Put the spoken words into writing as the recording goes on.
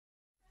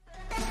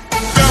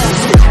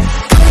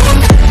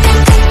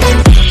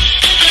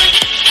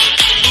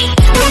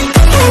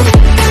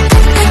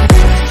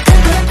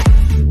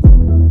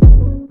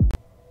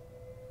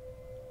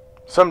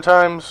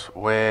Sometimes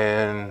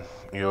when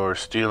you're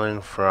stealing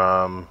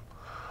from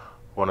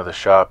one of the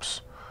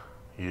shops,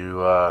 you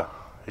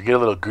get a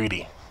little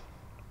greedy,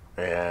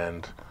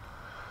 and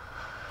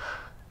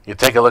you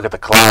take a look at the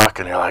clock,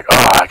 and you're like,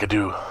 "Oh, I could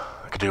do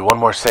one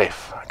more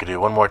safe. I could do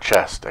one more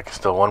chest. I could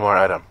steal one more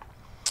item."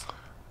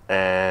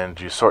 And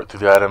you sort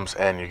through the items,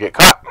 and you get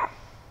caught.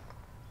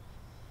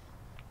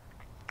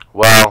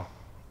 Well,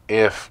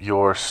 if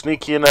you're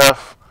sneaky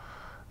enough,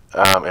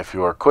 if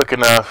you're quick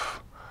enough,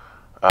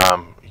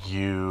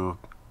 you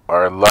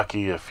are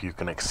lucky if you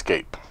can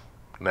escape.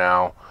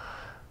 Now,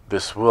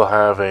 this will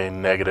have a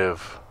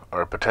negative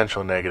or a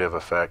potential negative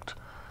effect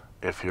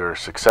if you're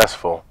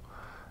successful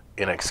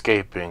in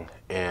escaping,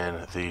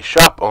 and the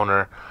shop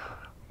owner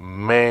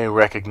may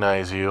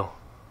recognize you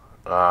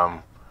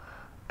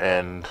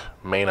and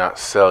may not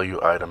sell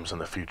you items in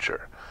the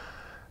future.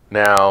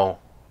 Now,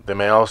 they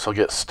may also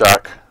get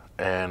stuck,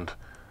 and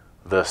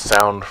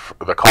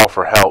the call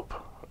for help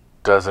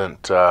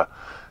doesn't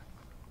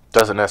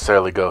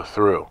necessarily go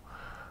through.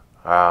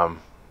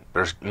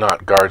 There's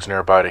not guards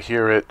nearby to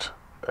hear it,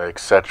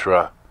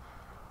 etc.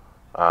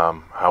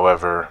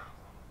 However,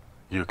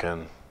 you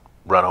can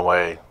run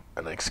away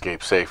and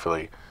escape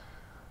safely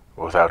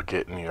without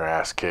getting your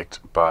ass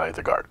kicked by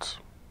the guards.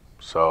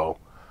 So,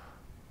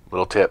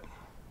 little tip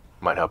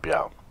might help you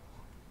out.